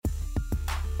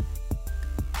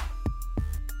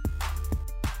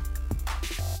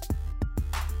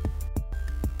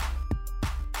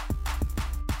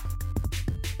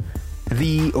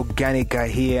the organic guy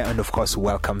here, and of course,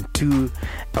 welcome to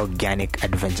Organic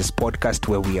Adventures podcast,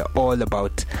 where we are all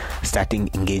about starting,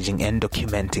 engaging, and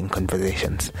documenting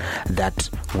conversations that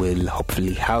will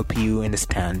hopefully help you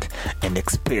understand and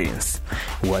experience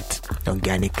what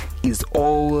organic is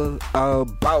all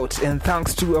about. And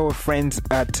thanks to our friends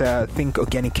at Think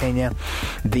Organic Kenya,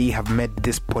 they have made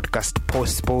this podcast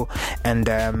possible.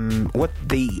 And what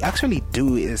they actually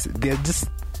do is they're just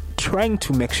trying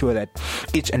to make sure that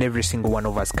each and every single one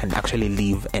of us can actually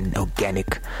live an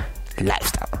organic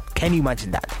lifestyle. Can you imagine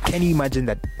that? Can you imagine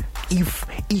that if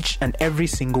each and every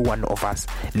single one of us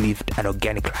lived an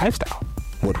organic lifestyle?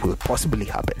 What will possibly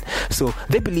happen? So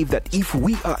they believe that if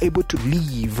we are able to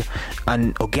live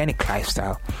an organic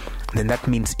lifestyle, then that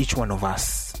means each one of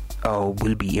us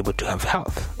will be able to have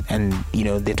health. And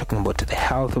they're talking about the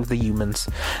health of the humans,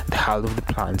 the health of the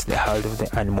plants, the health of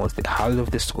the animals, the health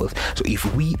of the soils. So if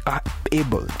we are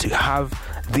able to have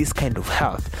this kind of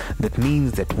health, that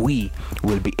means that we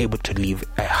will be able to live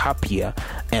a happier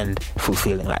and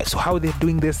fulfilling life. So how they're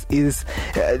doing this is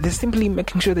they're simply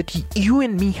making sure that you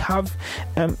and me have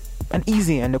an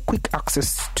easy and a quick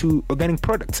access to organic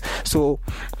products. So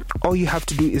all you have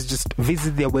to do is just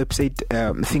visit their website,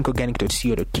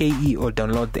 thinkorganic.co.ke, or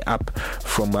download the app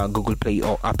from Google Play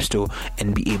or App Store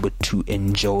and be able to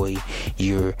enjoy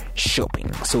your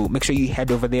shopping. So make sure you head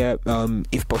over there.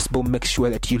 If possible, make sure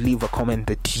that you leave a comment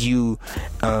that you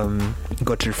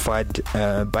got referred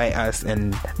by us,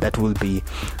 and that will be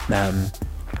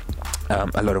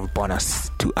a lot of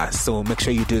bonus to us. So make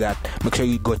sure you do that. Make sure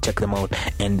you go check them out,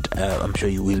 and I'm sure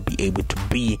you will be able to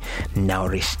be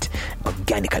nourished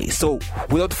organically. So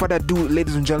without further ado,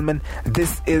 ladies and gentlemen,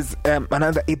 this is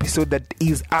another episode that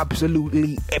is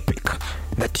absolutely epic,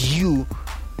 that you,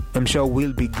 I'm sure,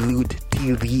 will be glued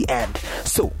till the end.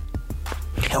 So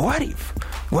what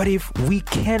if we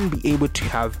can be able to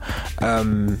have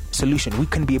solution? We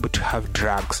can be able to have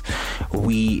drugs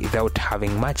without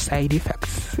having much side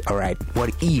effects. All right.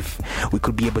 What if we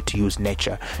could be able to use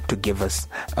nature to give us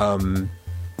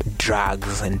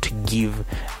drugs and to give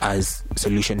us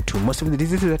solution to most of the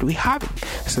diseases that we have?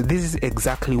 So this is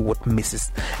exactly what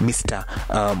Mr.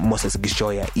 Moses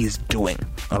Gichoya is doing.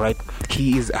 All right.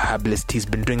 He is a herbalist. He's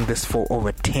been doing this for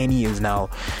over 10 years now,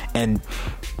 and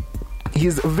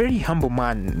he's a very humble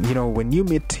man. When you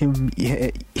meet him,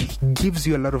 he gives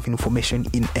you a lot of information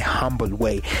in a humble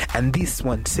way. And this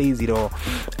one says it all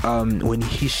when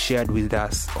he shared with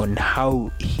us on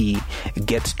how he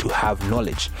gets to have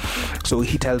knowledge. So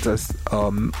he tells us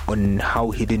on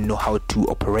how he didn't know how to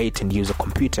operate and use a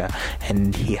computer,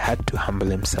 and he had to humble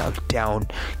himself down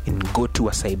and go to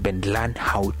a side and learn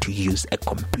how to use a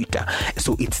computer.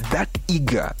 So it's that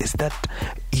vigor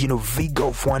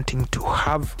of wanting to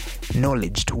have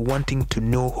knowledge, to wanting to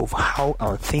know of how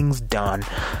are things done,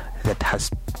 that has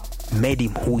made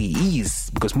him who he is.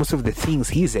 Because most of the things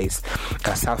he says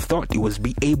are self-taught. He was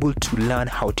be able to learn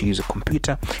how to use a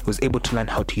computer, he was able to learn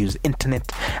how to use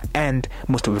internet, and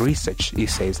most of the research, he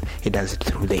says, he does it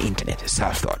through the internet,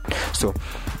 self-taught. So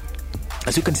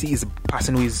as you can see, he's a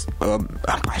person who is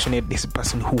passionate. He's a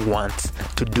person who wants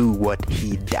to do what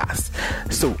he does.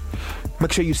 So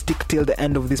make sure you stick till the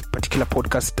end of this particular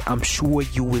podcast. I'm sure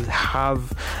you will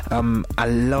have a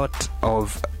lot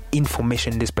of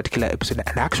information in this particular episode,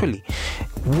 and actually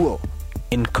will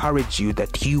encourage you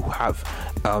that you have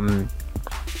a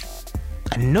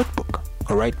notebook.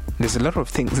 All right, there's a lot of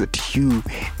things that you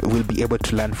will be able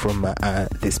to learn from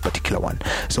this particular one.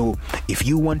 So if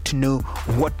you want to know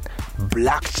what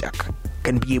blackjack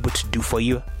can be able to do for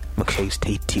you, make sure you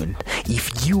stay tuned.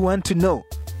 If you want to know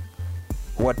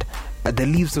what the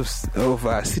leaves of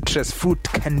citrus fruit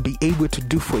can be able to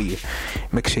do for you,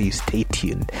 make sure you stay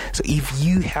tuned. So if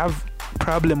you have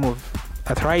problem of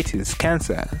arthritis,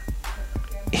 cancer,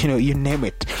 you name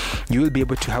it, you will be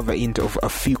able to have a hint of a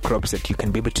few crops that you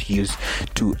can be able to use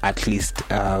to at least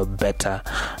better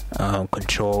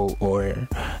control or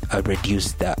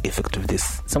reduce the effect of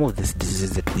some of these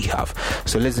diseases that we have.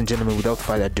 So ladies and gentlemen, without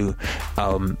further ado,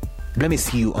 let me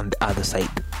see you on the other side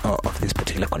of this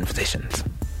particular conversations.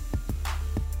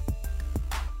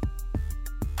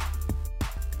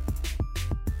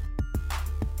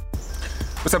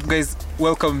 What's up, guys?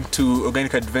 Welcome to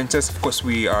Organic Adventures. Of course,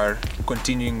 we are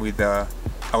continuing with our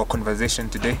conversation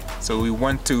today. So we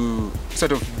want to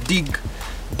sort of dig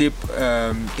deep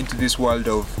into this world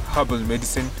of herbal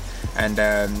medicine and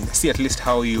see at least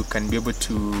how you can be able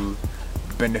to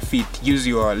benefit, use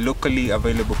your locally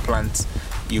available plants.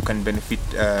 You can benefit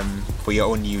for your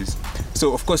own use.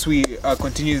 So of course we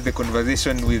continue the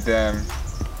conversation with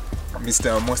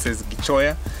Mr. Moses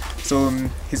Gichoya. So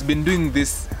he's been doing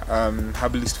this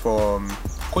herbalist for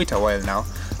quite a while now.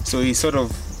 So he's sort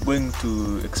of going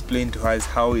to explain to us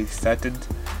how he started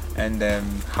and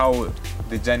how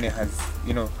the journey has,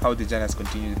 how the journey has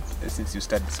continued since you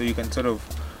started. So you can sort of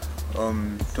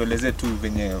tueleze tu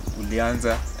venye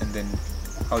ulianza and then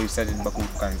how you started mpaka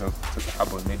ukaanza sasa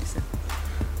herbal medicine.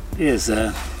 Yes,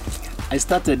 I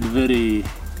started very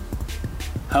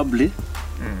humbly.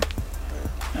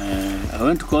 I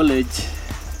went to college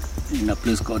in a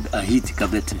place called Ahiti,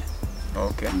 Kabete.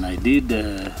 Okay. And I did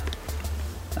a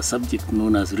subject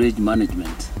known as range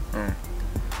management.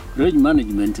 Range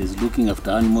management is looking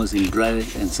after animals in dry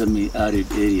and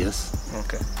semi-arid areas.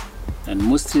 Okay. And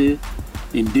mostly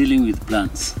in dealing with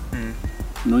plants.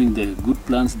 Knowing the good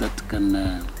plants that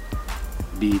can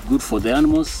be good for the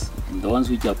animals, and the ones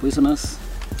which are poisonous,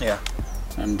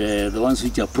 and the ones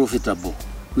which are profitable,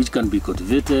 which can be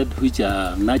cultivated, which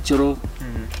are natural.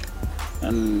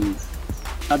 And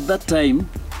at that time,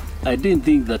 I didn't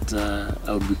think that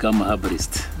I would become a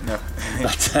herbalist. No.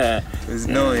 But it was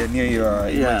nowhere near your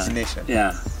imagination.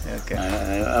 Yeah. Okay.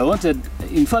 I wanted,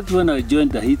 in fact, when I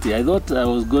joined Tahiti, I thought I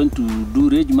was going to do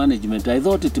range management. I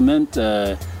thought it meant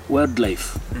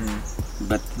wildlife.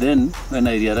 But then, when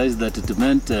I realized that it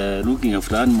meant looking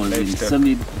after animals in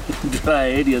semi-dry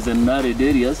areas and arid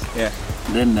areas,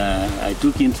 then I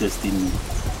took interest in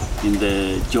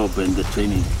the job and the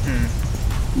training.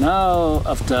 Now,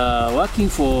 after working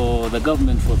for the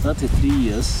government for 33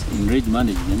 years in range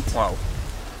management,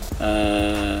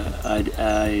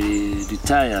 I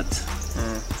retired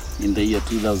in the year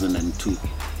 2002.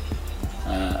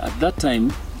 At that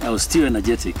time, I was still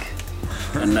energetic,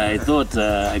 and I thought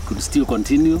I could still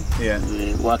continue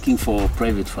working for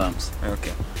private farms.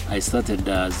 Okay. I started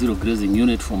a zero grazing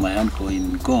unit for my uncle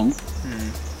in Gong,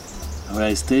 where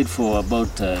I stayed for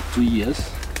about 2 years.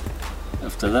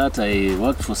 After that, I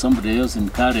worked for somebody else in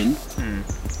Karen,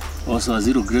 also a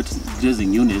zero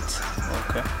grazing unit.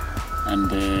 Okay.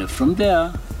 And from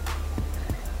there,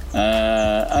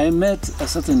 I met a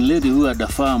certain lady who had a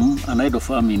farm, an idle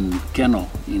farm in Keno,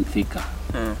 in Thika.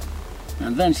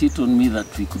 And then she told me that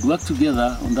we could work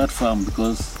together on that farm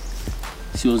because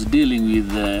she was dealing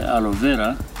with aloe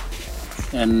vera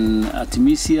and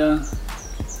Artemisia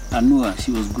annua.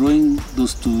 She was growing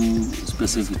those two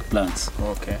specific plants.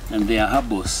 Okay. And they are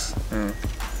herbals.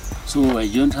 So I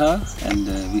joined her, and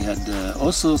we had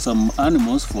also some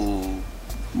animals for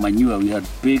manure. We had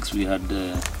pigs, we had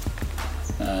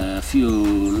a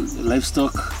few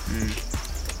livestock.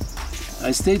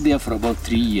 I stayed there for about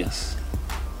 3 years.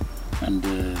 And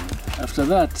after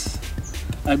that,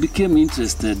 I became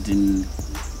interested in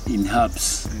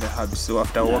herbs. In the herbs. So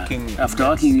after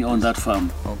working on that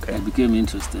farm, I became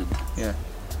interested. Yeah.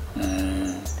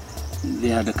 They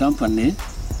had a company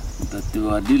that they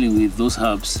were dealing with those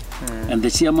herbs, and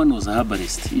the chairman was a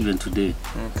herbalist even today,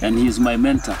 and he is my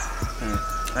mentor.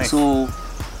 Nice. So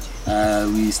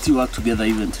we still work together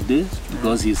even today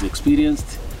because he's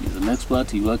experienced, he's an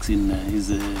expert. He works in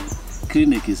his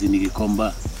clinic is in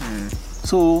Gikomba.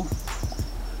 So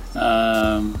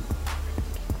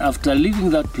after leaving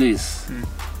that place,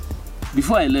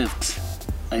 before I left,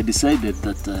 I decided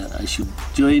that I should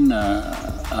join a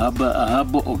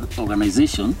herbal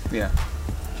organization. Yeah.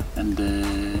 And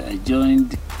I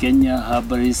joined Kenya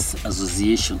Herbalist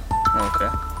Association. Okay.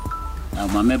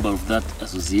 I'm a member of that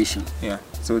association. Yeah.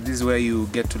 So this is where you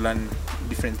get to learn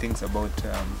different things about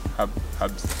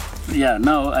herbs. Yeah.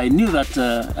 Now I knew that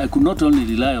I could not only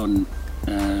rely on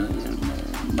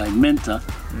my mentor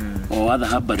or other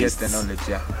herbalists. Get the knowledge.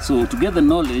 Yeah. So to get the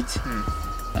knowledge,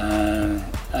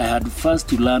 I had first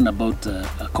to learn about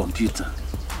a computer.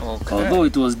 Okay. Although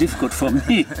it was difficult for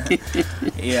me.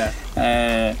 Yeah.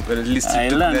 But at least you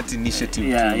took that initiative.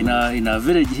 Yeah, in a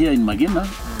village here in Magena,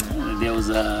 there was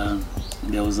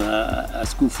a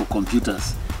school for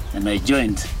computers, and I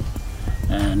joined.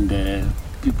 And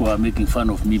people were making fun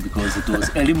of me because it was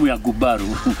elimu ya gubaru.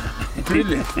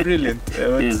 Brilliant.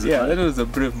 Yes, yeah, that was a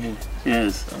brave move.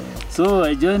 Yes. So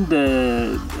I joined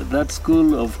that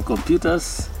school of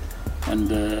computers.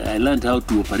 And I learned how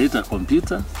to operate a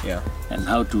computer and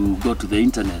how to go to the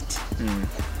internet.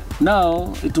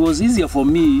 Now, it was easier for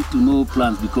me to know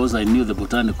plants because I knew the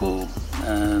botanical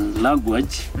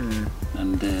language.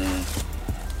 And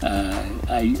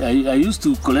I used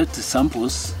to collect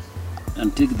samples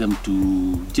and take them to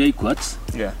JQuats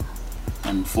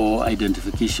and for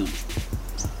identification.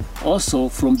 Also,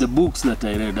 from the books that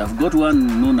I read, I've got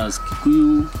one known as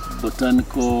Kikuyu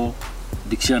Botanical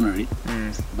Dictionary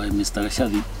by Mr.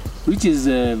 Rashadi, which is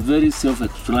very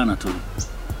self-explanatory.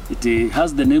 It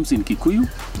has the names in Kikuyu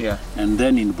and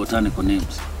then in botanical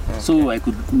names. So I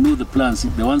could know the plants,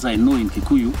 the ones I know in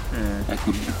Kikuyu, I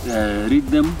could read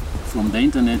them from the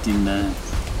internet in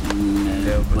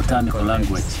botanical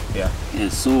language. Yeah.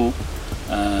 Yes, so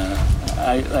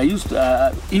I used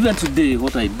to, even today,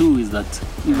 what I do is that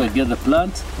if I get the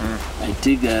plant, I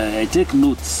take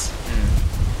notes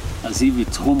as if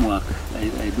it's homework.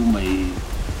 I do my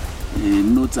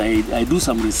notes. I do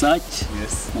some research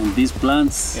on these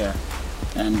plants. Yeah.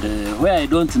 And where I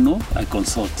don't know, I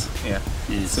consult. Yeah.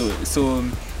 Yes. So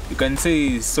you can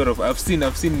say sort of I've seen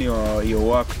your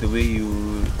work, the way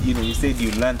you said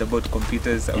you learned about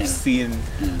computers. I've seen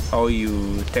how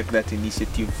you take that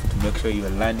initiative to make sure you are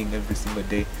learning every single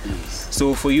day. Yes.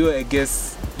 So for you, I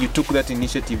guess you took that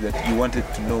initiative that you wanted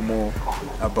to know more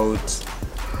about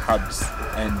herbs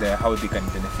and how they can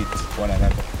benefit one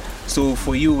another. So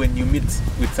for you, when you meet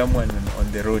with someone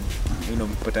on the road,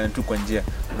 mpatana tu kwa njia,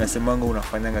 unasemanga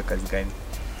unafanyanga kazi gani?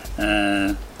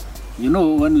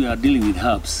 When we are dealing with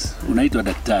herbs, unaitwa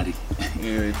daktari.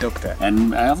 You're a doctor.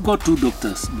 And I have got 2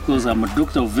 doctors because I'm a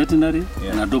doctor of veterinary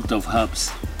and a doctor of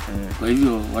herbs. Kwa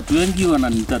hivyo watu wengi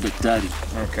wananiita daktari.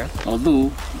 Okay.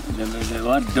 Although the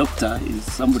word doctor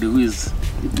is somebody who is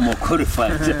more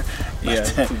qualified.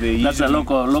 That's a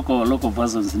local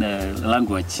person's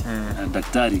language,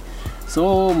 daktari.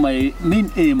 So my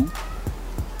main aim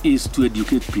is to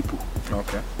educate people.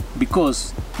 Okay.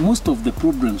 Because most of the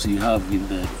problems you have with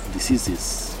the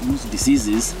most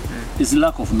diseases is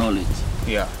lack of knowledge.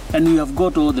 Yeah. And we have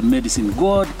got all the medicine.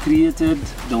 God created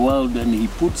the world and he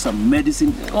put some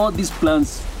medicine. All these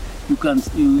plants,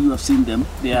 you have seen them,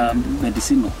 they are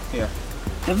medicinal. Yeah.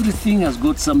 Everything has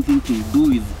got something to do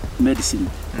with medicine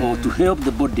or to help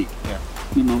the body.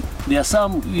 Yeah. There are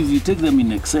some, if you take them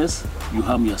in excess, you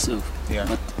harm yourself. Yeah.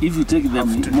 But if you take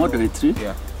them moderately,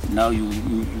 now you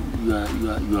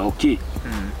are okay.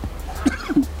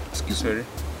 Excuse me.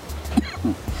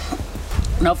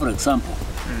 Now, for example,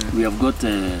 we have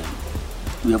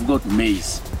got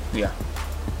maize. Yeah.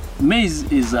 Maize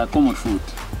is a common food.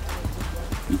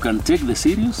 You can take the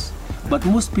cereals, but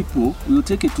most people will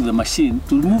take it to the machine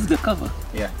to remove the cover.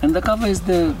 Yeah. And the cover is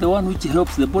the one which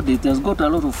helps the body. It has got a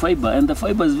lot of fiber, and the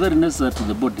fiber is very necessary to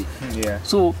the body. Yeah.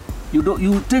 So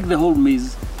you take the whole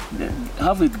maize,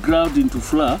 have it ground into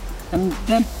flour, and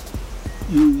then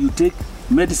you take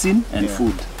medicine and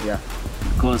food. Yeah.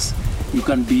 Because you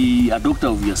can be a doctor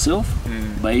of yourself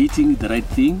by eating the right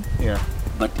thing. Yeah.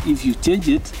 But if you change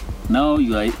it, now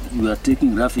you are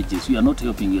taking ravages. You are not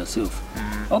helping yourself.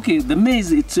 Okay, the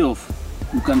maize itself,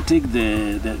 you can take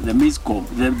the maize cob,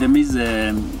 the maize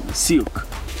silk.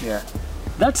 Yeah.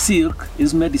 That silk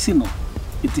is medicinal.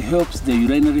 It helps the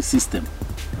urinary system.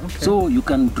 Okay. So you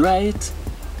can grind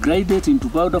it into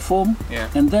powder form,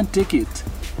 and then take it.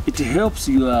 It helps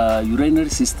your urinary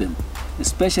system,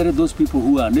 especially those people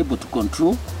who are unable to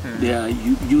control their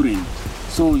urine.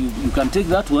 So you can take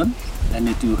that one, and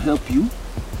it will help you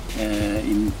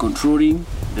in controlling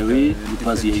the way you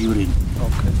pass your urine.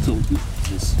 Okay. So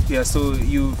yes. Yeah. So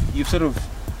you've sort of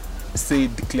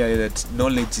said clearly that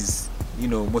knowledge is,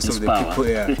 most It's of the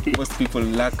power. people, most people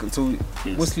lack. So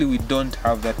mostly we don't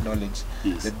have that knowledge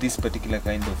that this particular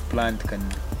kind of plant can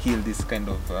heal this kind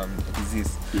of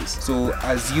disease. Yes. So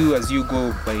as you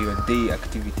go by your day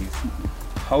activities,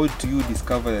 how do you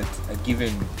discover that a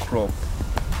given crop,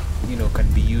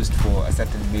 can be used for a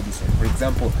certain medicine? For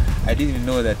example, I didn't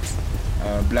know that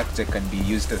blackjack can be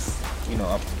used as,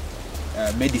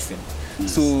 a medicine.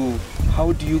 Yes. So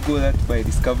how do you go that by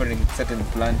discovering certain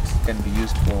plants can be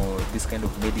used for this kind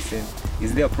of medicine?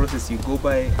 Is there a process you go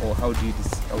by, or how do you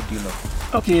know?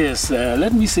 Okay, yes.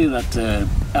 Let me say that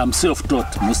I'm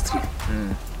self-taught mostly.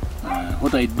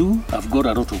 What I do, I've got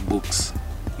a lot of books.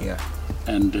 Yeah.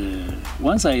 And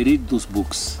once I read those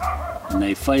books and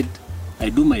I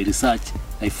do my research,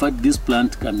 I find this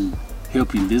plant can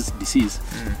help in this disease,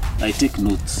 I take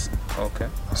notes. Okay.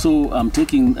 So I'm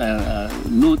taking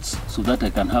notes so that I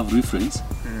can have reference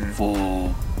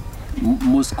for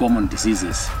most common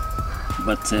diseases.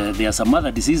 But there are some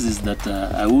other diseases that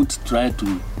I won't try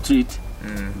to treat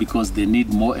because they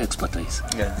need more expertise.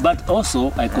 Yeah. But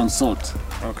also I consult.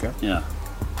 Okay. Yeah.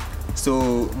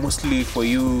 So mostly for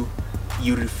you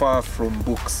refer from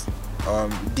books,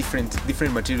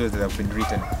 different materials that have been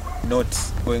written, not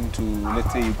going to,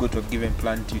 let's say you go to a given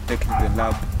plant, you take it to the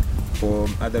lab for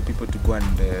other people to go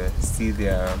and see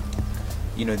their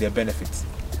benefits.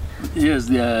 Yes,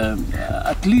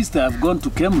 at least I've gone to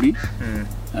Cambridge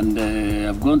and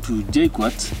I've gone to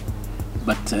Gichoya,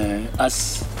 but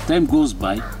as time goes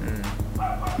by,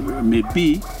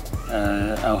 maybe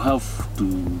I'll have to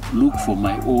look for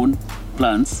my own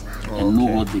plants and know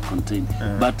what they contain.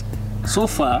 But so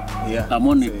far, I'm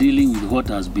only dealing with what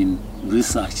has been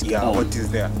researched. Yeah, what is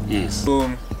there. Yes.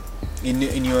 So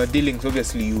in your dealings,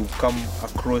 obviously you've come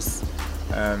across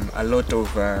a lot of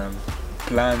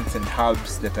plants and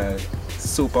herbs that are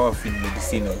so powerful in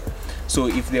medicinal. So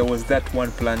if there was that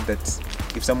one plant that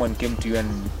if someone came to you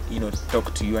and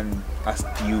talked to you and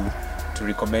asked you to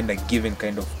recommend a given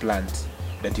kind of plant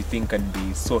that you think can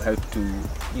be so helpful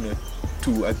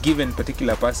to a given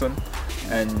particular person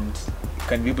and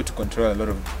can be able to control a lot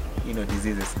of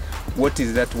diseases, what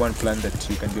is that one plant that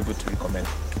you can be able to recommend?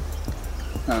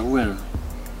 Well,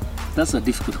 that's a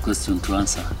difficult question to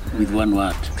answer with one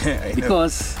word.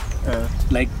 Because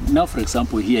like now, for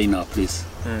example, here in our place,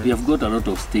 we have got a lot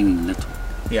of stinging nettle.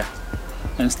 Yeah.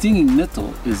 And stinging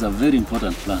nettle is a very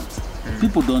important plant.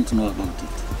 People don't know about it.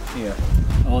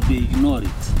 Yeah. Or they ignore it.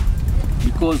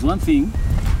 Because one thing,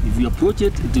 if you approach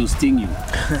it, it will sting you.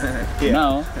 Yeah.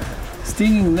 Now,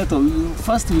 stinging nettle,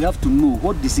 first we have to know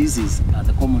what diseases are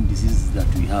the common diseases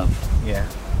that we have. Yeah.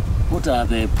 What are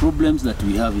the problems that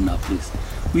we have in our place?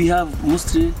 We have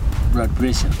mostly blood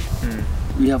pressure.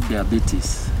 We have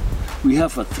diabetes. We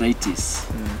have arthritis.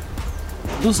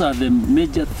 Those are the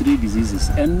major 3 diseases.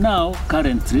 And now,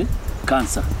 currently,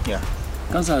 cancer. Yeah.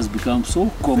 Cancer has become so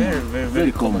common,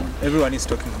 very common. Everyone is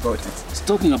talking about it. It's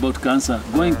talking about cancer,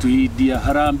 going to India,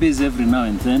 Harambes every now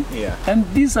and then. Yeah. And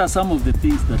these are some of the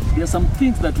things there are some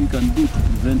things that we can do to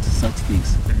prevent such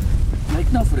things. Like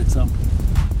now, for example,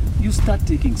 you start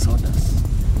taking sodas.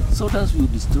 Sodas will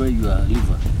destroy your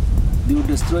liver. They will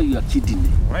destroy your kidney.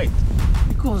 Right.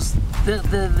 Because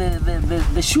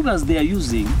the sugars they are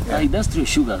using are industrial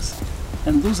sugars.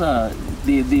 And those are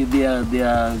they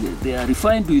are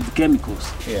refined with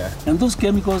chemicals. Yeah. And those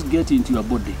chemicals get into your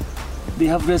body. They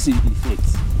have residue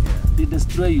effects. Yeah. They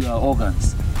destroy your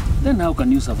organs. Then how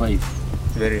can you survive?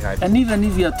 Very hard. And even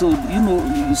if you are told,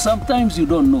 sometimes you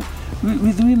don't know.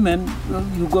 With women,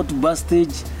 you go to bus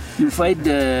stage, you find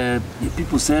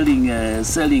people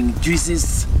selling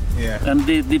juices. Yeah. And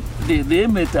they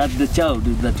aim it at the child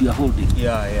that you are holding.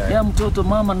 Yeah. Mtoto,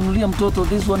 mama nunulia mtoto,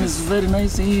 this one is very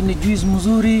nice, hii ni juice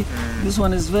mzuri, this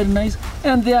one is very nice.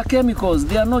 And they are chemicals,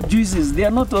 they are not juices, they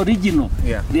are not original.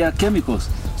 Yeah. They are chemicals.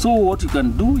 So what you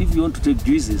can do if you want to take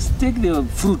juices, take the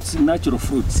fruits, natural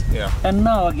fruits. Yeah. And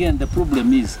now again, the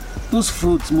problem is, those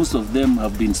fruits, most of them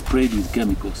have been sprayed with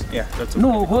chemicals. Yeah, that's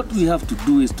no, what we have to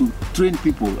do is to train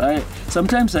people.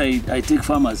 Sometimes I take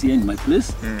farmers here in my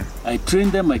place. I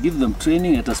train them, I give them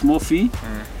training at a small fee.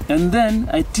 And then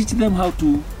I teach them how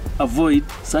to avoid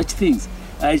such things.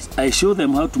 I show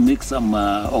them how to make some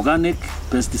organic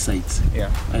pesticides. Yeah.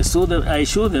 I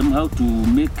show them how to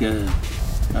make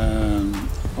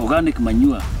organic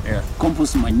manure,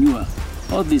 compost manure,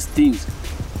 all these things.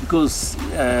 Because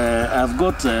I've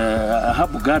got a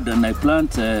herbal garden, I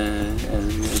plant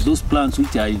those plants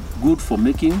which are good for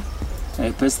making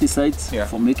pesticides,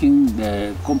 for making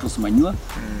the compost manure.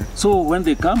 So when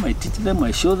they come, I teach them,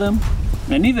 I show them.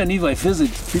 And even if I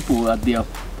visit people at their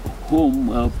home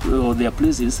or their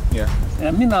places,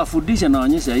 mimi nawafundisha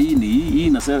naonyesha hii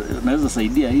naweza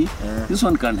saidia hii. This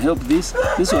one can help this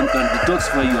one can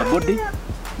detoxify your body.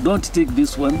 Don't take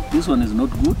this one is not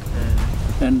good.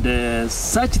 And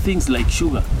such things like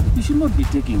sugar, you should not be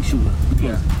taking sugar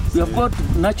because we have got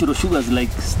natural sugars like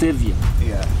stevia,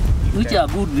 which are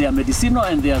good. They are medicinal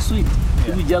and they are sweet.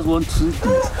 If you just want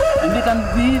sweetness, and they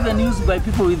can be even used by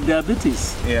people with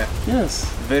diabetes. Yes.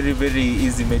 Very, very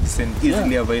easy medicine,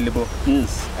 easily available.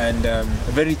 Yes. And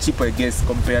very cheap, I guess,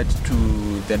 compared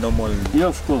to the normal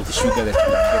of course. Sugar that you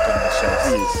can get on the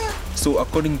shelves. Yes. So,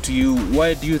 according to you,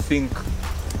 why do you think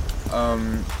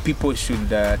people should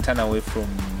turn away from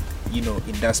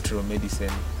industrial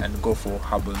medicine and go for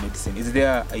herbal medicine? Is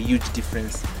there a huge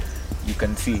difference you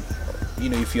can see?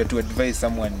 If you are to advise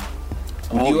someone,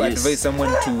 would you advise someone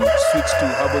to switch to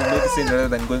herbal medicine rather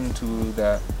than going to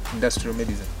the industrial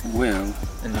medicine? Well,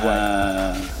 and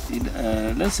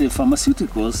why? Let's say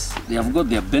pharmaceuticals, they have got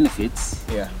their benefits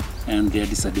and their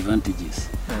disadvantages.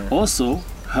 Also,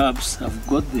 herbs have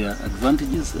got their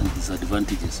advantages and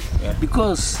disadvantages.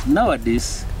 Because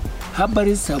nowadays,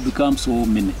 herbalists have become so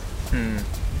many.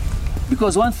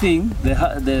 Because one thing,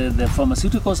 the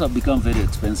pharmaceuticals have become very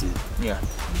expensive.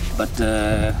 But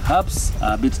herbs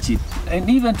are a bit cheap. And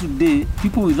even today,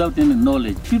 people without any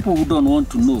knowledge, people who don't want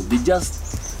to know, they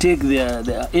just take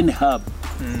their any herb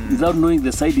without knowing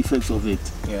the side effects of it.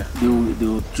 They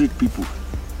will treat people.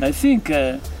 I think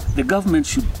the government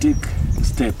should take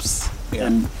steps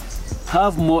and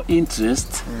have more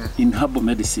interest in herbal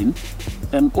medicine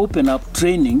and open up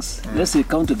trainings. Let's say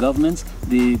county governments,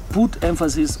 they put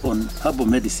emphasis on herbal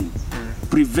medicine,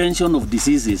 prevention of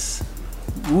diseases,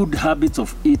 good habits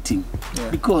of eating,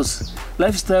 because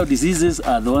lifestyle diseases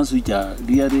are the ones which are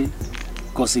really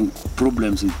causing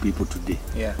problems with people today.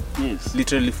 Yeah. Yes.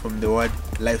 Literally from the word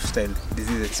lifestyle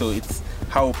diseases. So it's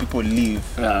how people live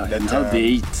and how they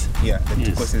eat. Yeah,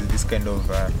 that causes this kind of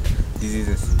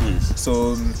diseases. Yes.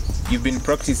 So you've been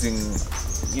practicing,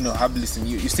 herbalism.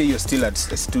 You say you're still a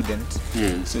student.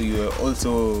 Yes. So you're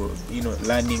also,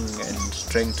 learning and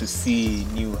trying to see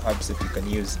new herbs that you can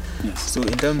use. Yes. So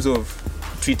in terms of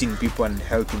treating people and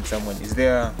helping someone, is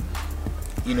there,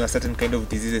 a certain kind of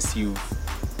diseases you've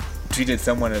treated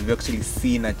someone and you've actually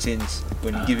seen a change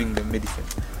when giving them medicine?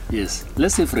 Yes.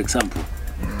 Let's say, for example,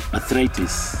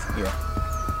 arthritis. Yeah.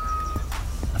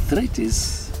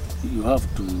 Arthritis, you have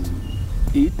to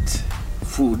eat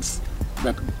foods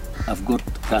that have got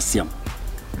calcium,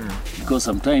 because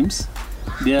sometimes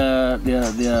there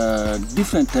are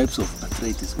different types of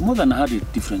arthritis, more than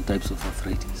 100 different types of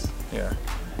arthritis. Yeah.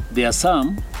 There are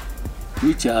some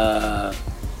which are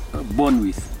born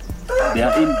with, they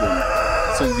are inborn.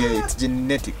 So it's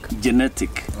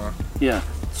genetic. Yeah.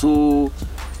 So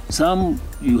some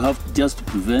you have just to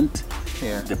prevent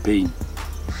the pain.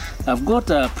 I've got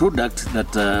a product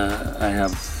that I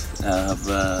have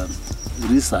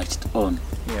researched on.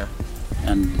 Yeah.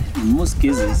 And in most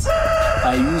cases,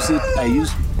 I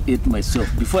use it myself.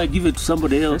 Before I give it to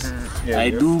somebody else, I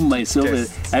do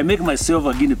myself. I make myself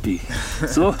a guinea pig.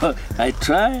 So I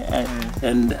try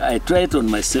and I try it on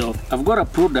myself. I've got a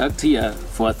product here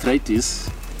for arthritis.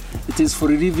 It is for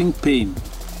relieving pain.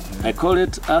 I call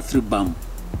it Herbal.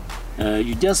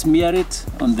 You just smear it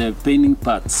on the paining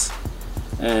parts.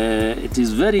 It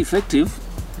is very effective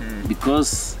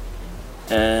because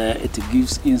it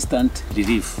gives instant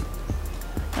relief.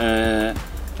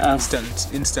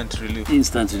 Instant relief.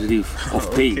 Instant relief of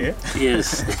pain. Okay.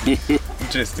 Yes.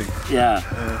 Interesting. Yeah.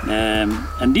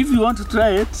 And if you want to try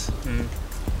it, you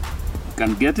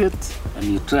can get it and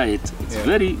you try it. It's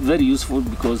very, very useful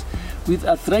because with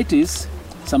arthritis,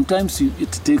 sometimes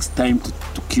it takes time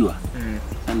to cure.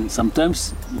 And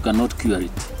sometimes you cannot cure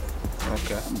it.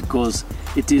 Okay. Because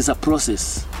it is a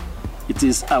process. It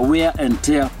is a wear and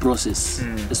tear process,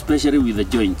 especially with the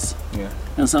joints. Yeah.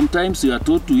 And sometimes you are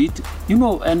told to eat,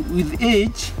 and with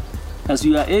age, as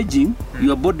you are aging,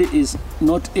 your body is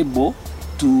not able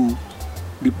to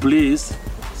replace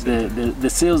the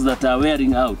cells that are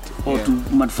wearing out, or to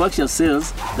manufacture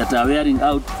cells that are wearing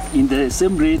out in the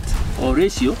same rate or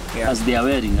ratio as they are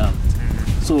wearing out.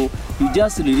 So you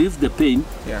just relieve the pain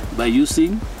by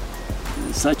using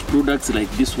such products like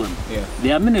this one. Yeah.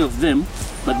 There are many of them,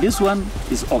 but this one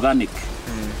is organic.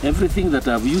 Everything that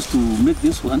I've used to make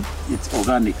this one, it's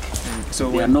organic. So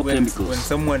there are no chemicals. When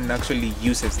someone actually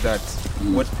uses that,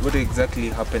 what exactly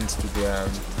happens to their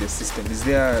system?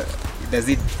 Does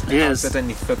it have certain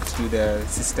effect to the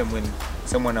system when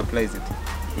someone applies it?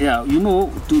 Yeah,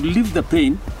 to relieve the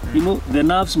pain, the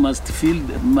nerves must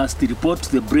report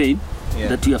to the brain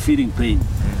that you are feeling pain.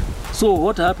 So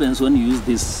what happens when you use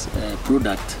this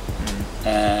product?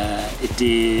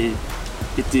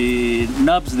 It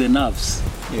numbs the nerves.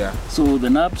 Yeah. So the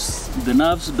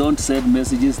nerves don't send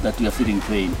messages that you are feeling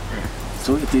pain.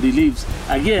 So it relieves.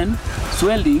 Again,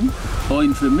 swelling or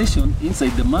inflammation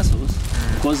inside the muscles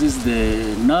causes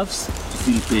the nerves to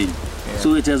feel pain. Yeah.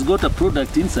 So it has got a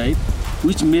product inside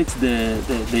which makes the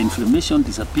inflammation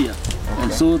disappear. Okay.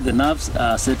 And so the nerves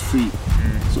are set free.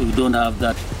 So you don't have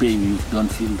that pain, you don't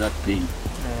feel that pain.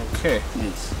 Okay.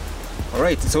 Yes. All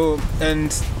right. So,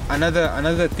 and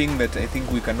another thing that I think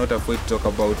we cannot avoid to talk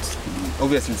about,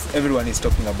 obviously everyone is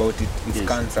talking about it, is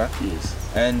cancer. Yes.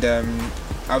 And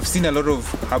I've seen a lot of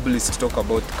herbalists talk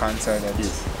about cancer that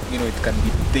it can be,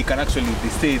 they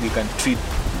say they can treat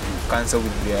cancer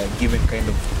with their given kind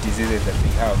of diseases that they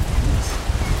have.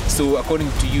 Yes. So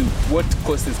according to you, what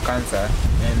causes cancer,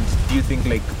 and do you think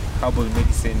like herbal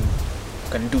medicine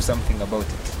can do something about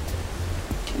it?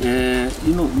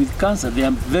 With cancer, there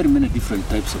are very many different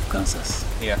types of cancers.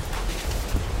 Yeah.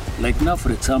 Like now,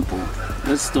 for example,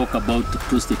 let's talk about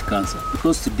prostate cancer.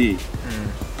 Because today,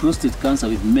 prostate cancer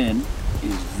with men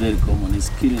is very common. It's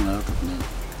killing a lot of men.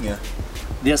 Yeah.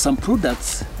 There are some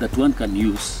products that one can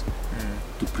use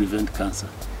to prevent cancer.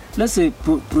 Let's say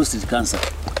prostate cancer.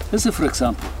 Let's say, for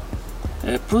example,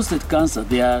 prostate cancer,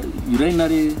 there are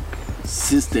urinary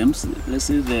systems, let's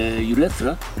say the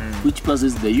urethra, which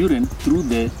passes the urine through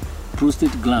the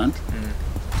prostate gland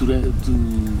to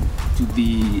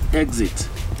the exit.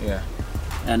 Yeah.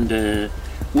 And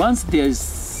once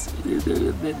there's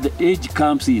the age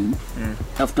comes in,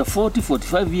 after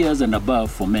 45 years and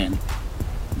above for men,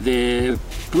 the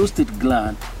prostate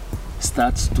gland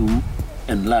starts to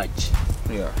enlarge.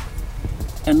 Yeah.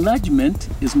 Enlargement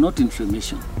is not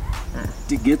inflammation.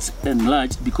 It gets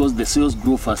enlarged because the cells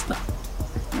grow faster.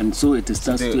 and so it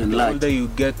starts to enlarge. The older you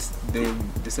get,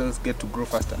 the cells get to grow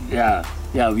faster.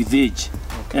 Yeah, with age.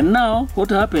 Okay. And now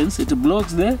what happens? It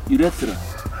blocks the urethra.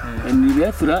 And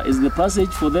urethra is the passage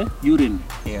for the urine.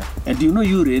 Yeah. And you know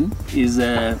urine is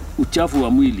uchafu wa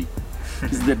mwili.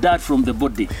 It's the dirt from the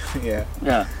body.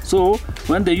 Yeah. So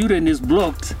when the urine is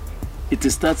blocked, it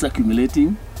starts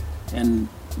accumulating, and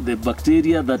the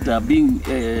bacteria that are being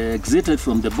exited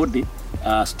from the body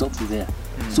are stopped there.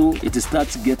 So it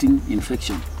starts getting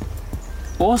infection.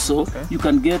 Also, you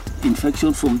can get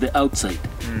infection from the outside,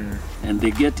 and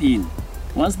they get in.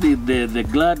 Once the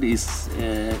gland is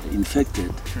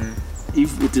infected,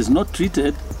 if it is not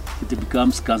treated, it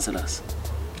becomes cancerous.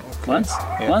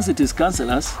 Once it is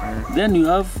cancerous, then you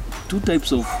have two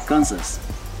types of cancers.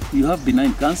 You have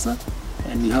benign cancer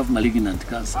and you have malignant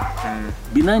cancer.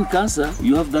 Benign cancer,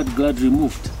 you have that gland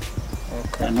removed.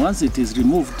 And once it is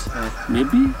removed,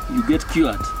 maybe you get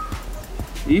cured.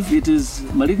 If it is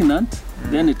malignant,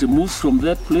 then it moves from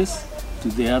that place to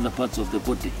the other parts of the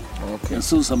body. And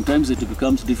so sometimes it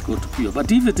becomes difficult to cure.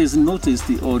 But if it is noticed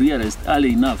or realized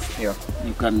early enough,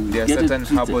 you can get it. There are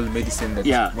certain herbal medicine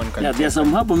that one can take. There are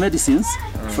some herbal medicines.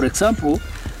 For example,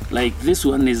 like this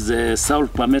one is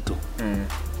salt palmetto.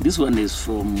 This one is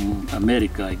from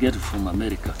America. I get it from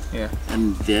America.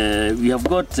 And we have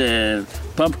got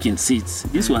pumpkin seeds.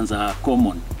 These ones are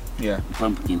common.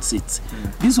 Pumpkin seeds.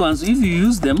 These ones, if you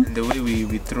use them, and the way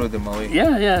we throw them away.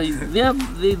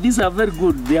 These are very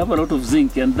good. They have a lot of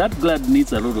zinc, and that gland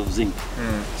needs a lot of zinc.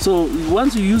 So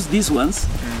once you use these ones,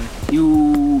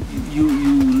 you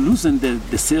loosen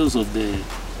the cells of the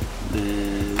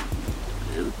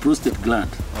prostate gland.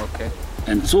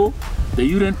 And so the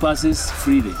urine passes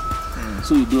freely.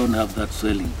 So you don't have that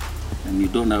swelling, and you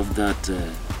don't have that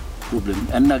problem.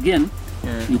 And again,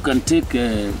 you can take,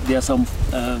 there are some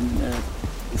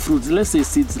fruits, let's say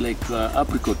seeds like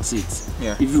apricot seeds.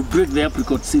 If you break the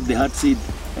apricot seed, the hard seed,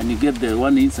 and you get the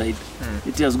one inside,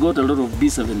 it has got a lot of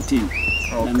B17.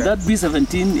 And that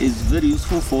B17 is very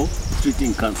useful for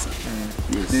treating cancer.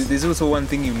 There's also one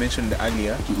thing you mentioned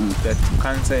earlier, that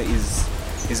cancer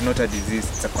is not a disease,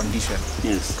 it's a condition.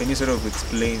 Can you sort of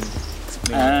explain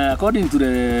according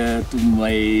to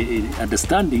my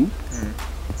understanding,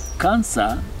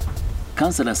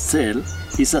 cancerous cell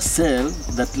is a cell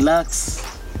that lacks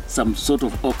some sort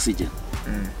of oxygen.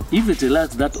 If it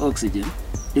lacks that oxygen,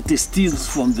 it steals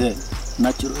from the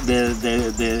natural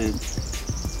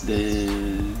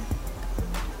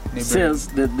cells,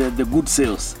 the good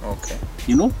cells.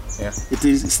 You know,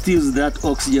 it steals that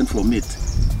oxygen from it.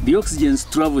 The oxygens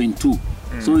travel in two.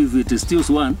 So if it steals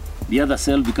one, the other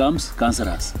cell becomes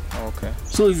cancerous.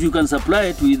 So if you can supply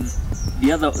it with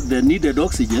the needed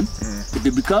oxygen,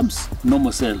 it becomes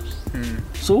normal cell.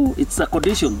 So it's a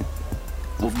condition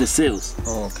of the cells.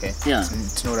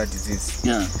 It's not a disease.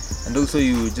 And also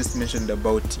you just mentioned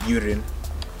about urine.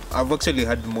 I've actually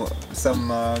had some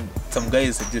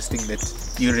guys suggesting that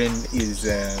urine is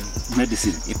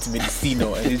medicine. It's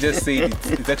medicinal, and you just said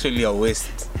it's actually a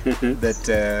waste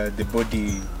that the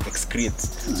body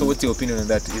excretes. So what's your opinion on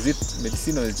that? Is it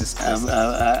medicinal or is it just waste?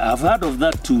 I've heard of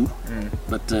that too,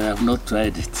 but I have not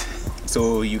tried it.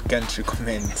 So you can't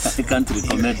recommend? I can't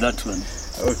recommend that one.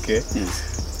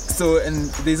 So,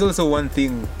 and there's also one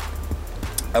thing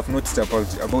I've noticed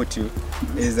about you,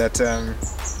 is that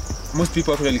most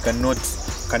people actually cannot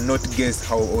guess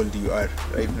how old you are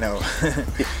right now.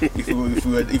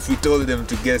 if we told them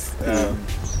to guess,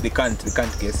 they can't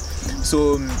guess.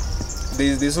 So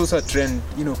there's also a trend,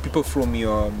 people from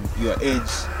your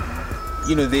age,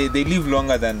 they live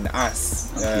longer than us,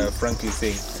 frankly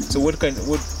saying. So what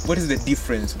is the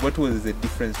difference? What was the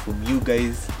difference from you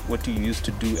guys, what you used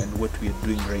to do, and what we are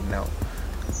doing right now?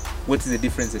 What is the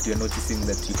difference that you are noticing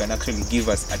that you can actually give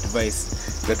us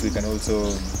advice that we can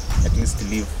also at least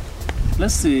live?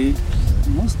 Let's say,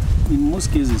 in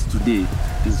most cases today,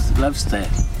 is lifestyle.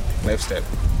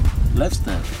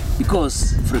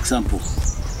 Because, for example,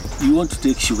 you want to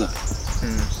take sugar,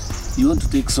 you want to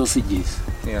take sausages,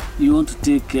 you want to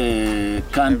take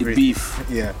canned beef,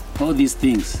 all these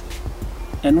things.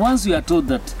 And once you are told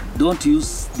that don't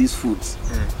use these foods,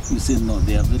 you say no,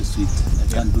 they are very sweet, I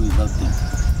can't do without them.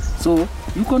 So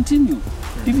you continue.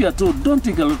 If you are told don't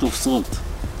take a lot of salt,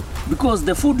 because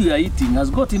the food you are eating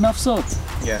has got enough salt.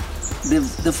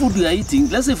 The food you are eating,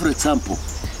 let's say for example,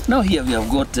 now here we have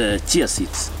got chia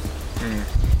seeds.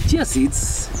 Chia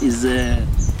seeds is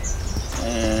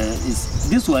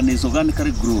this one is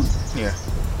organically grown.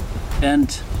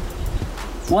 And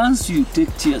once you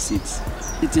take chia seeds,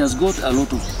 it has got a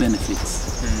lot of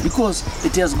benefits, because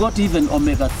it has got even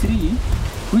omega-3,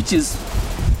 which is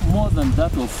more than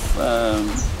that of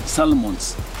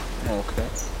salmons. Okay.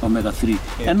 Omega-3.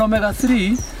 Yeah. And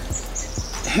omega-3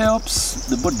 helps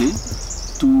the body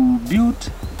to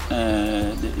build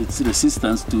its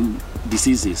resistance to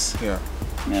diseases. Yeah.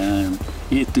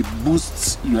 It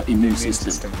boosts your immune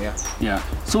system. Yeah. Yeah.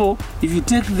 So if you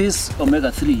take this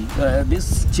omega-3,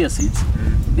 these chia seeds,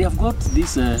 they have got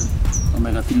this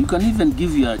omega-3. You can even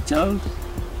give your child,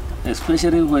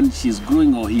 especially when she's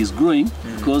growing or he is growing,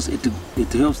 because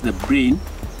it helps the brain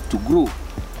to grow.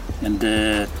 And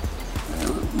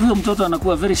huyo mtoto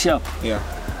anakuwa very sharp. Yeah.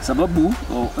 Sababu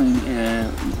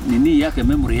nini yake,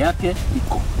 memory yake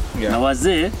iko. Yeah. Na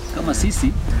wazee kama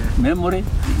sisi, memory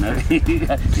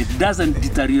it doesn't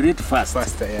deteriorate fast.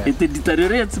 Faster, yeah. It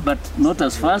deteriorates but not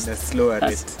as fast. The slower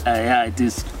rate. Yeah, it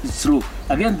is slow.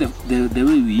 Again, the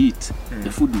way we eat,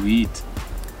 the food we eat,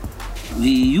 we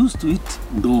used to eat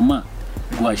ndoma,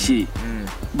 gouache.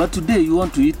 But today you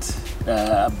want to eat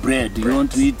bread, you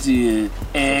want to eat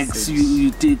eggs,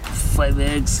 you take 5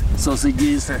 eggs,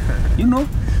 sausages, you know,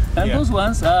 and those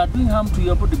ones are doing harm to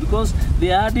your body because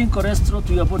they are adding cholesterol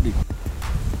to your body.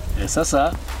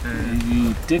 Sasa,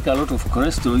 you take a lot of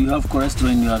cholesterol, you have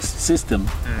cholesterol in your system,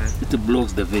 it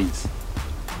blocks the veins.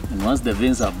 And once the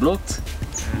veins are blocked,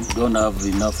 you don't have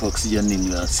enough oxygen in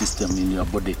your system, in your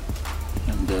body.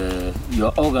 And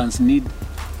your organs need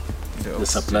the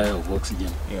supply of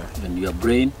oxygen. Yeah. And your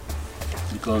brain,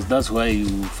 because that's why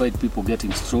you fight people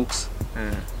getting strokes.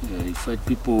 You fight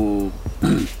people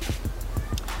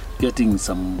getting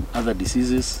some other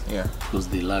diseases because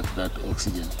they lack that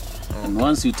oxygen. Okay. And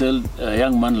once you tell a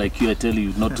young man like you, I tell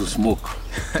you not to smoke.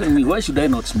 Tell me, why should I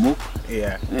not smoke?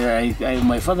 Yeah.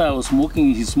 My father was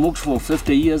smoking. He smoked for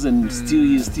 50 years and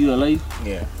he's still alive.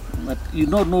 Yeah. But you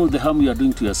don't know the harm you are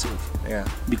doing to yourself. Yeah.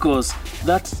 Because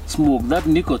that smoke, that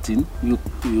nicotine, you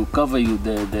cover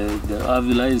the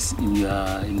alveoli in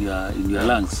your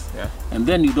lungs. Yeah. And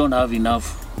then you don't have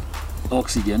enough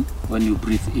oxygen when you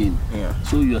breathe in. Yeah.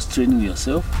 So you are straining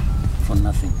yourself for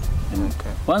nothing. And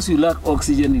once you lack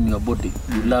oxygen in your body,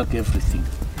 you lack everything.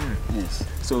 Yes.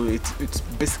 So it's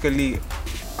basically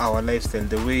our lifestyle,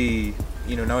 the way,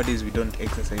 nowadays we don't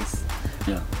exercise.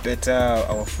 Yeah. Better,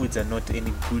 our foods are not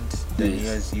any good than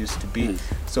yours used to be. Yes.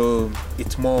 So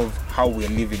it's more of how we're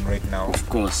living right now. Of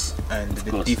course. And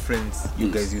the difference you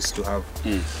guys used to have.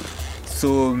 Yes.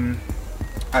 So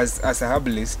as a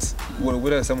herbalist,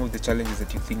 what are some of the challenges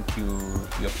that you think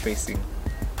you're facing?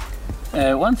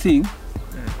 One thing,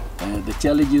 the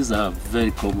challenges are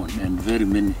very common and very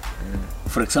many.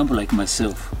 For example, like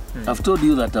myself, I've told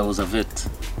you that I was a vet.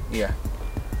 Yeah.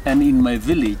 And in my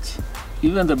village,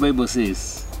 even the Bible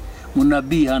says,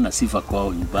 Munabii hana sifa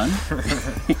kwao nyumbani.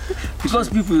 Because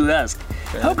people will ask,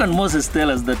 how can Moses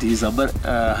tell us that he's a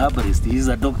herbalist, he's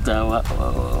a doctor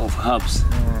of herbs?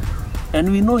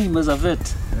 And we know him as a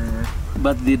vet.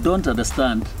 But they don't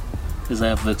understand, as I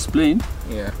have explained,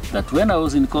 that when I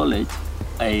was in college,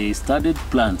 I studied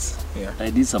plants.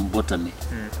 I did some botany.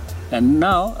 And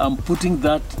now I'm putting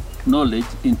that knowledge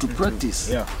into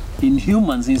practice in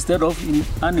humans instead of in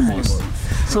animals.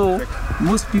 So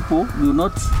most people will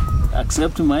not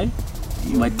accept my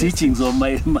teachings or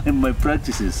my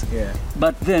practices.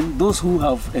 But then those who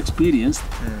have experienced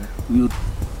will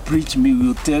preach me,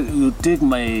 will take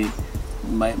my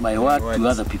word to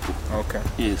other people. Okay.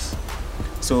 Yes.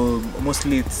 So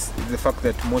mostly it's the fact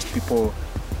that most people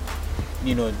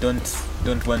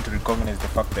don't want to recognize the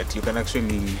fact that you can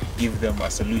actually give them a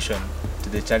solution to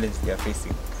the challenge they are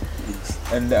facing. Yes.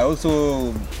 And I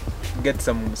also get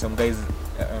some guys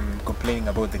complaining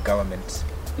about the government.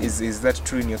 Is that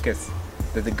true in your case?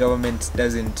 That the government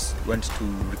doesn't want to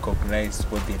recognize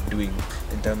what they're doing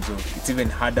in terms of it's even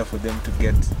harder for them to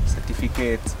get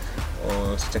certificates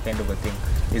or such a kind of a thing.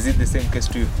 Is it the same case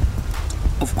to you?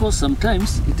 Of course,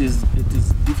 sometimes it is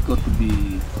difficult to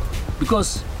be,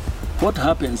 because what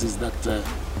happens is that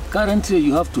currently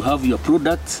you have to have your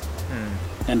product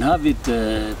and have it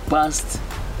passed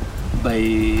by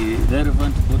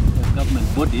relevant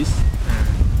government bodies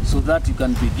so that you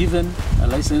can be given a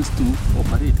license to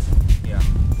operate. Yeah.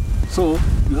 So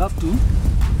you have to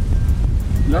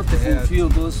fulfill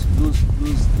those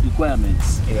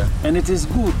requirements. Yeah. And it is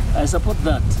good. I support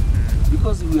that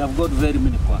because we have got very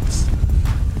many quacks.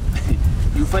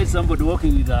 You find somebody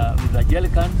walking with a jelly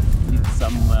can with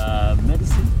some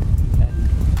medicine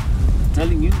and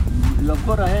telling you, you have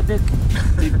got a headache,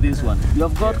 take this one. You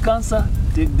have got cancer,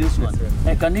 take this one.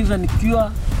 I can even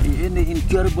cure any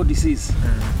incurable disease.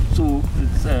 So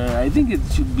it's, I think it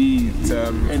should be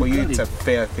for you it's a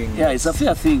fair thing. Yeah, it's a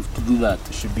fair thing to do that.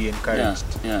 It should be encouraged.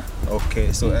 Yeah.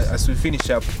 Okay, so as we finish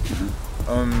up,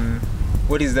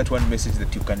 what is that one message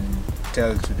that you can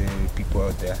tell to the people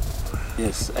out there?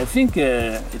 Yes, I think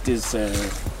it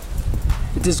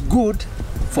is good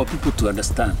for people to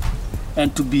understand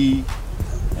and to be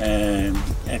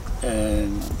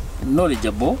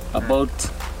knowledgeable about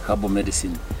herbal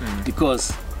medicine,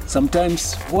 because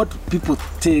sometimes what people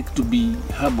take to be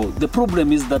herbal, the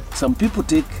problem is that some people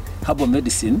take herbal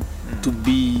medicine to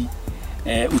be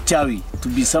uchawi, to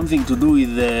be something to do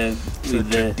with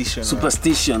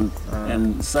superstition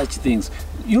and such things.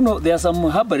 You know, there are some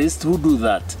herbalists who do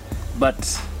that,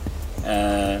 but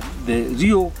the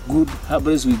real good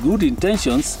herbalists with good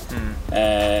intentions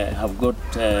have got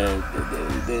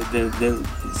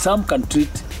some can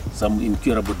treat some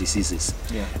incurable diseases.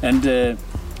 And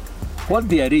what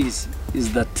there is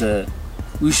that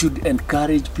we should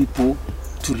encourage people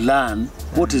to learn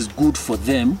what is good for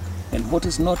them and what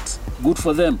is not good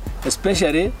for them.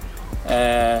 Especially,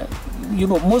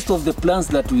 most of the plants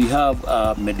that we have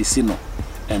are medicinal,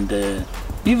 and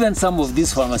even some of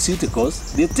these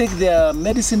pharmaceuticals, they take their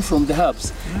medicine from the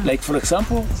herbs. Like, for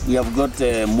example, we have got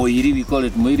moiri, we call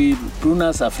it moiri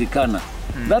prunus africana.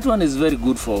 That one is very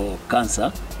good for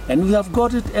cancer, and we have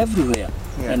got it everywhere.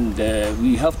 And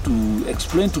we have to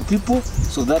explain to people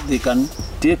so that they can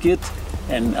take it,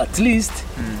 and at least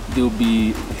they will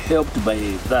be helped by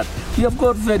that. We have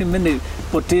got very many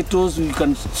potatoes. You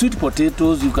can sweet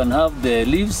potatoes. You can have the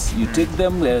leaves. You take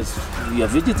them as your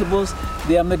vegetables.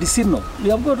 They are medicinal. We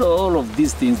have got all of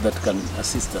these things that can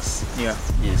assist us. Yeah.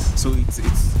 Yes. So it's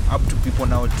up to people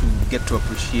now to get to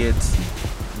appreciate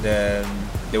the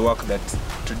work that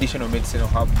traditional medicine or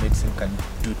herbal medicine can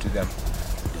do to them.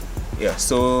 Yeah.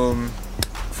 So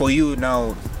for you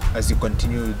now, as you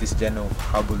continue this journey of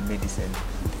herbal medicine,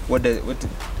 what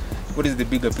is the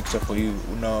bigger picture for you?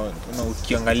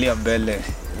 Ukiangalia mbele,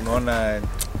 unaona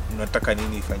unataka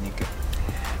nini ifanyike?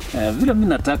 Vile mimi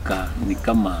nataka ni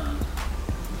kama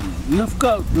we have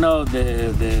got now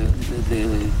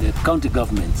the county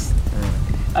governments.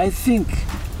 I think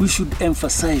we should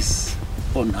emphasize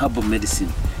on herbal medicine,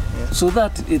 so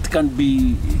that it can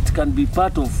be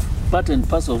part and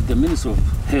parcel of the Ministry of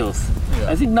Health.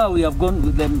 I think now we have gone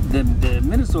with the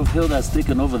Ministry of Health has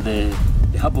taken over the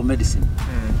herbal medicine,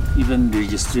 even the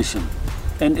registration,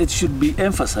 and it should be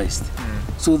emphasized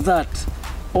so that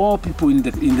all people in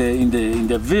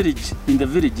the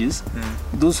villages,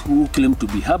 those who claim to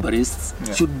be herbalists,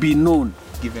 should be known,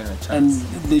 given a chance, and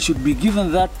they should be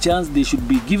given that chance. They should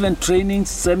be given trainings,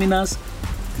 seminars,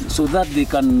 so that they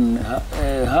can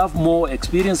have more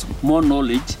experience, more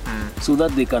knowledge, so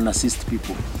that they can assist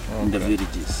people in the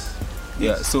villages.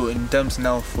 Yeah. So in terms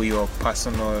now for your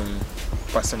personal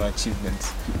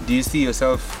achievements, do you see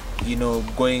yourself,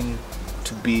 going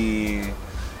to be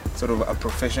sort of a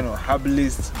professional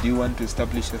herbalist? Do you want to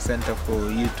establish a center for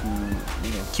you to,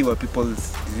 cure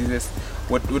people's diseases?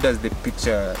 What does the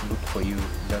picture look for you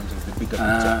in terms of the bigger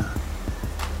picture?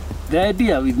 The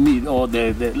idea with me, or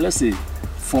the let's say,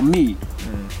 for me,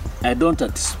 I don't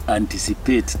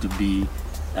anticipate to be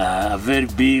a very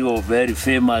big or very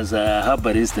famous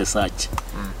herbalist as such,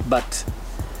 but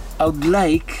I would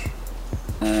like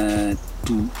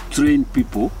to train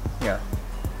people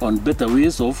on better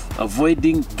ways of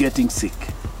avoiding getting sick.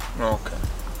 Okay.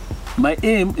 My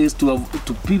aim is to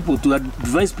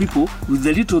advise people with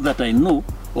the little that I know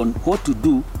on what to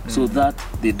do, so that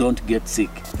they don't get sick,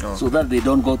 so that they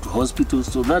don't go to hospitals,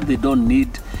 so that they don't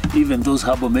need even those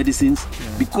herbal medicines.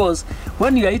 Because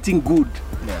when you are eating good,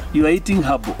 you are eating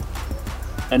herbal,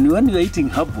 and when you are eating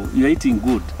herbal, you are eating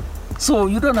good. So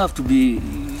you don't have to be,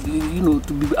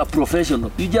 to be a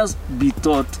professional. You just be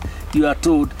taught. You are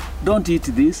told, don't eat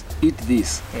this, eat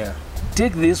this.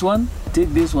 Take this one,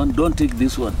 don't take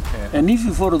this one. And if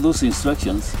you follow those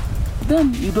instructions,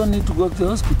 then you don't need to go to the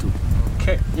hospital.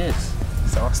 Okay. Yes.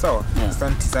 Sawa.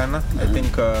 Asante sana. I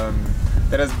think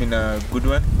that has been a good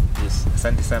one. Yes.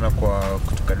 Asante sana kwa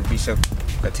kutukaribisha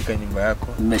katika nyumba yako.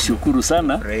 Nimeshukuru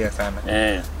sana. Furahia sana.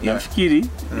 Nafikiri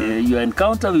your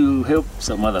encounter will help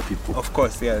some other people. Of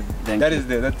course,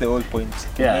 that's the whole point.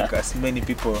 To make as many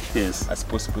people as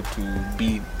possible to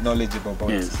be knowledgeable about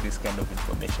this kind of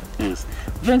information. Yes.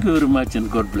 Thank you very much, and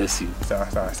God bless you. Sawa,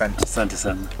 asante. Asante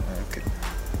sana. Okay.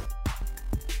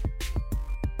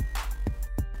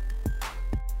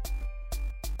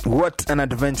 What an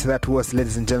adventure that was,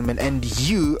 ladies and gentlemen, and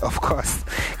you, of course,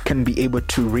 can be able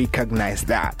to recognize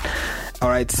that. All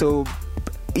right, so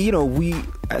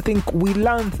I think we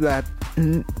learned that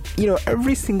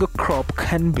every single crop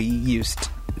can be used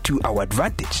to our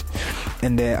advantage,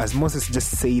 and as Moses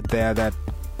just said there, that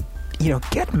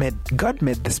God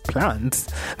made these plants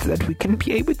so that we can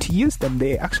be able to use them.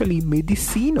 They're actually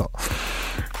medicinal.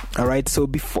 All right, so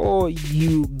before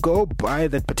you go buy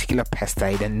that particular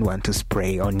pesticide and want to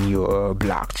spray on your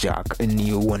blackjack and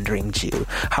you're wondering, Jill,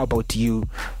 how about you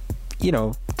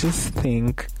just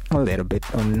think a little bit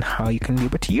on how you can be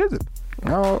able to use it.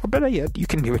 Or better yet, you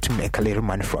can be able to make a little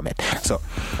money from it. So,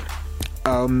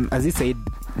 as he said,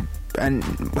 and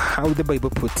how the Bible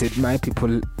puts it, my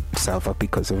people suffer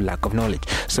because of lack of knowledge.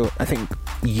 So I think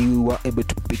you were able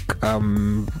to pick a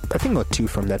thing or two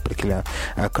from that particular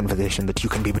conversation that you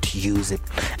can be able to use it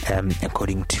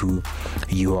according to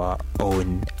your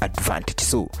own advantage.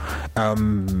 So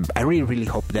I really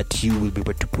hope that you will be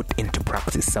able to put into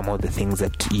practice some of the things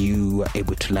that you were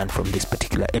able to learn from this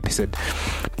particular episode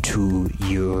to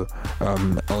your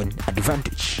own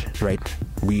advantage, right?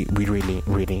 We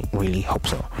really hope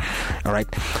so. All right,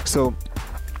 so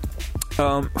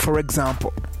for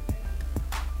example,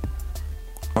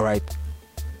 all right,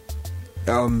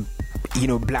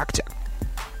 blackjack,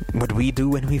 what we do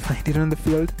when we find it on the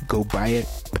field, go buy a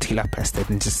particular pesticide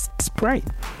and just spray.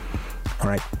 All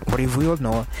right, but if we all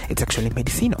know it's actually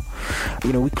medicinal,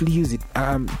 we could use it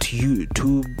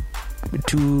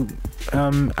to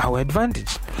our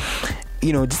advantage.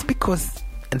 Just because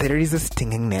there is a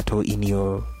stinging nettle in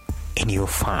your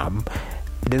farm,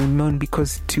 it doesn't mean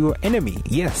because to your enemy.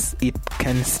 Yes, it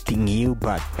can sting you,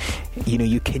 but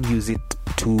you can use it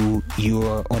to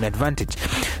your own advantage.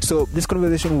 So this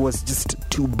conversation was just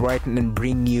to brighten and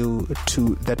bring you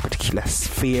to that particular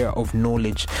sphere of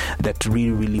knowledge that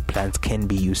really plants can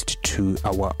be used to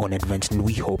our own advantage, and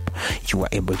we hope you are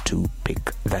able to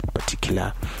pick that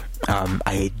particular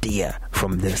idea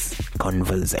from this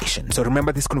conversation. So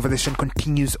remember, this conversation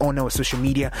continues on our social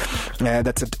media.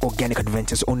 That's at Organic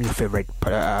Adventures on your favorite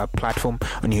platform,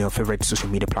 on your favorite social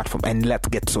media platform. And let's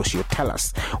get social. Tell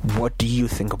us, what do you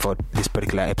think about this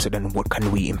particular episode and what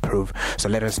can we improve? So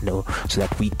let us know so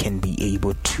that we can be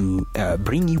able to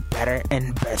bring you better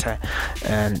and better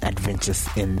adventures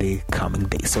in the coming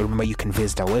days. So remember, you can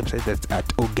visit our website. That's at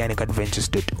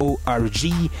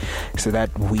organicadventures.org so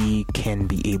that we can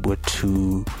be able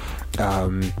to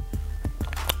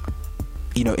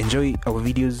enjoy our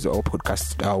videos, our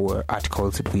podcasts, our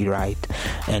articles that we write,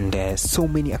 and so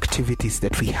many activities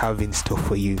that we have in store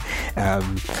for you,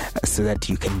 so that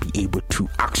you can be able to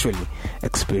actually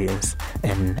experience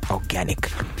an organic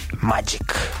magic.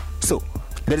 So,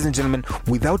 ladies and gentlemen,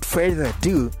 without further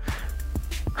ado,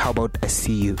 how about I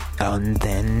see you on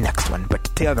the next one? But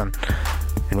till then,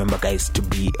 remember, guys, to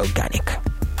be organic.